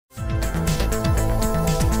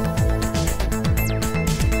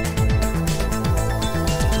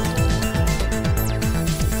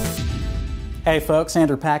Hey folks,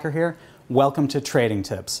 Andrew Packer here. Welcome to Trading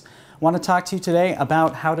Tips. I want to talk to you today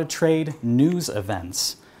about how to trade news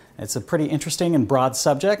events. It's a pretty interesting and broad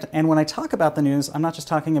subject, and when I talk about the news, I'm not just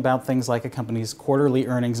talking about things like a company's quarterly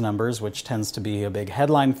earnings numbers, which tends to be a big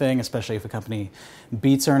headline thing, especially if a company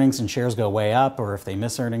beats earnings and shares go way up, or if they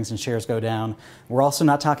miss earnings and shares go down. We're also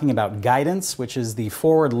not talking about guidance, which is the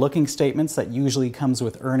forward-looking statements that usually comes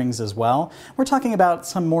with earnings as well. We're talking about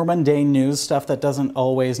some more mundane news, stuff that doesn't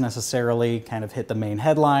always necessarily kind of hit the main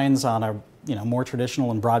headlines on a more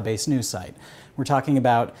traditional and broad-based news site. We're talking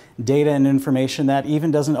about data and information that even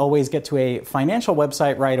doesn't always get to a financial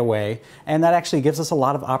website right away, and that actually gives us a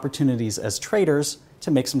lot of opportunities as traders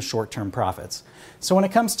to make some short-term profits. So when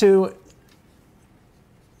it comes to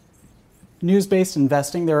news-based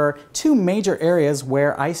investing, there are two major areas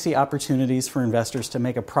where I see opportunities for investors to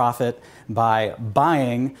make a profit by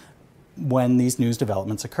buying when these news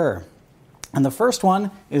developments occur. And the first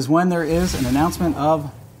one is when there is an announcement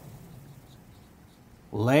of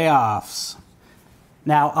layoffs.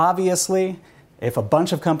 Now, obviously, if a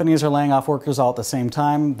bunch of companies are laying off workers all at the same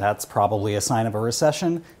time, that's probably a sign of a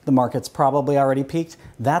recession. The market's probably already peaked.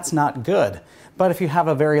 That's not good. But if you have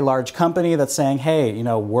a very large company that's saying, hey,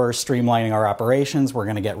 we're streamlining our operations, we're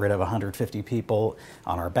going to get rid of 150 people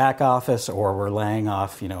on our back office, or we're laying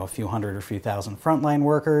off, a few hundred or a few thousand frontline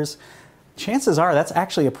workers, chances are that's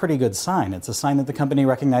actually a pretty good sign. It's a sign that the company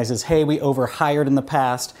recognizes, hey, we overhired in the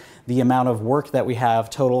past. The amount of work that we have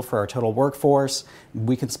total for our total workforce,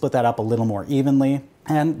 we can split that up a little more evenly.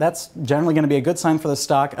 And that's generally going to be a good sign for the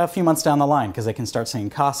stock a few months down the line because they can start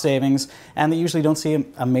seeing cost savings, and they usually don't see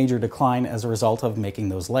a major decline as a result of making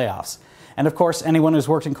those layoffs. And of course, anyone who's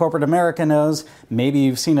worked in corporate America knows maybe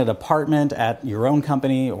you've seen a department at your own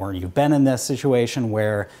company, or you've been in this situation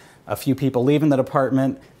where a few people leave in the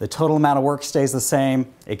department, the total amount of work stays the same,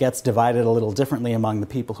 it gets divided a little differently among the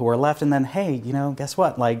people who are left, and then, hey, guess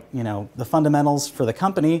what? The fundamentals for the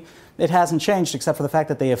company, it hasn't changed except for the fact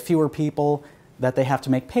that they have fewer people that they have to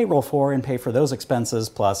make payroll for and pay for those expenses,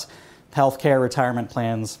 plus healthcare, retirement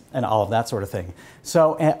plans, and all of that sort of thing.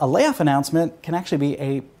 So a layoff announcement can actually be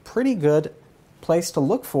a pretty good place to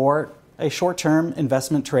look for a short-term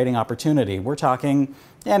investment trading opportunity. We're talking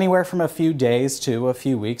anywhere from a few days to a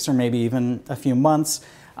few weeks, or maybe even a few months,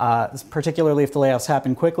 particularly if the layoffs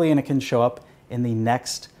happen quickly and it can show up in the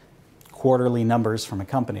next quarterly numbers from a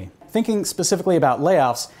company. Thinking specifically about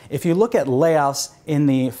layoffs, if you look at layoffs in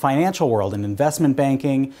the financial world, in investment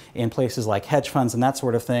banking, in places like hedge funds and that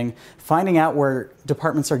sort of thing, finding out where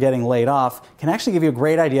departments are getting laid off can actually give you a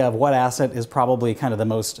great idea of what asset is probably kind of the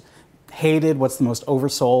most hated, what's the most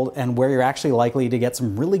oversold, and where you're actually likely to get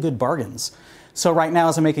some really good bargains. So right now,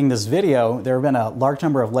 as I'm making this video, there have been a large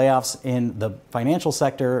number of layoffs in the financial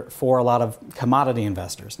sector for a lot of commodity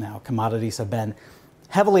investors. Now, commodities have been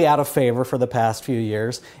heavily out of favor for the past few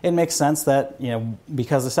years. It makes sense that,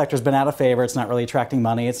 because the sector's been out of favor, it's not really attracting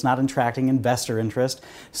money, it's not attracting investor interest.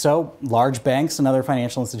 So large banks and other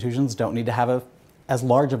financial institutions don't need to have as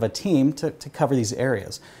large of a team to cover these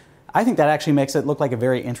areas. I think that actually makes it look like a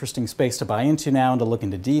very interesting space to buy into now and to look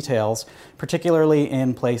into details, particularly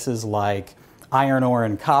in places like iron ore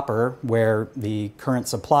and copper, where the current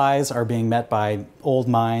supplies are being met by old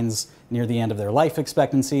mines near the end of their life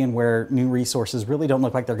expectancy and where new resources really don't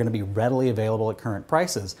look like they're going to be readily available at current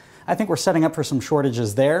prices. I think we're setting up for some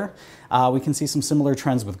shortages there. We can see some similar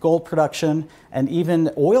trends with gold production, and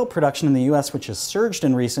even oil production in the U.S., which has surged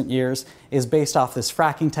in recent years, is based off this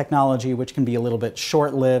fracking technology, which can be a little bit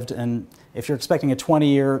short-lived. And if you're expecting a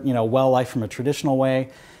 20-year, well life from a traditional way,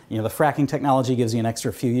 the fracking technology gives you an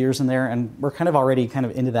extra few years in there, and we're already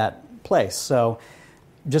into that place. So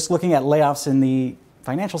just looking at layoffs in the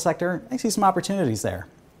financial sector, I see some opportunities there.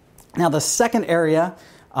 Now, the second area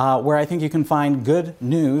where I think you can find good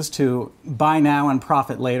news to buy now and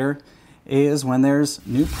profit later is when there's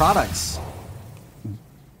new products.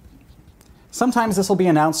 Sometimes this will be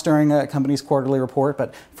announced during a company's quarterly report,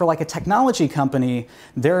 but for like a technology company,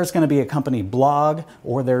 there's going to be a company blog,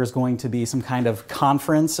 or there's going to be some kind of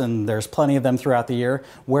conference, and there's plenty of them throughout the year,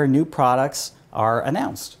 where new products are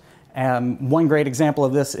announced. One great example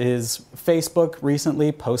of this is Facebook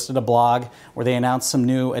recently posted a blog where they announced some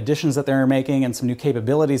new additions that they're making and some new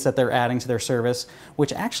capabilities that they're adding to their service,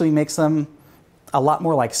 which actually makes them a lot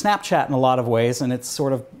more like Snapchat in a lot of ways, and it's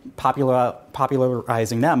sort of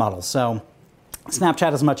popularizing that model. So Snapchat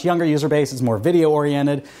has a much younger user base, it's more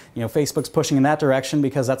video-oriented. Facebook's pushing in that direction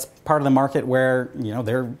because that's part of the market where,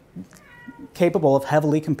 they're capable of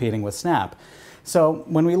heavily competing with Snap. So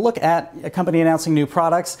when we look at a company announcing new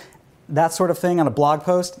products, that sort of thing on a blog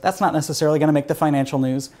post, that's not necessarily going to make the financial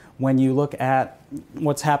news. When you look at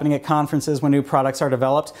what's happening at conferences when new products are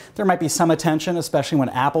developed, there might be some attention, especially when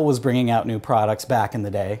Apple was bringing out new products back in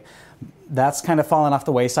the day. That's kind of fallen off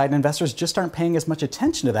the wayside, and investors just aren't paying as much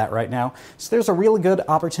attention to that right now. So there's a really good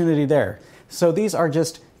opportunity there. So these are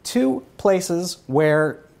just two places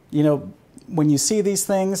where, when you see these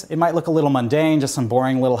things, it might look a little mundane, just some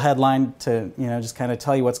boring little headline to, just kind of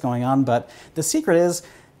tell you what's going on. But the secret is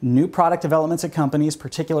new product developments at companies,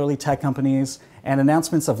 particularly tech companies, and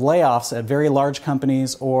announcements of layoffs at very large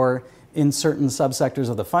companies or in certain subsectors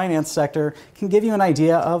of the finance sector can give you an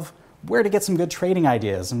idea of where to get some good trading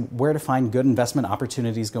ideas and where to find good investment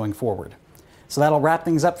opportunities going forward. So that'll wrap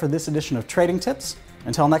things up for this edition of Trading Tips.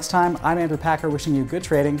 Until next time, I'm Andrew Packer wishing you good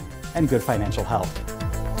trading and good financial health.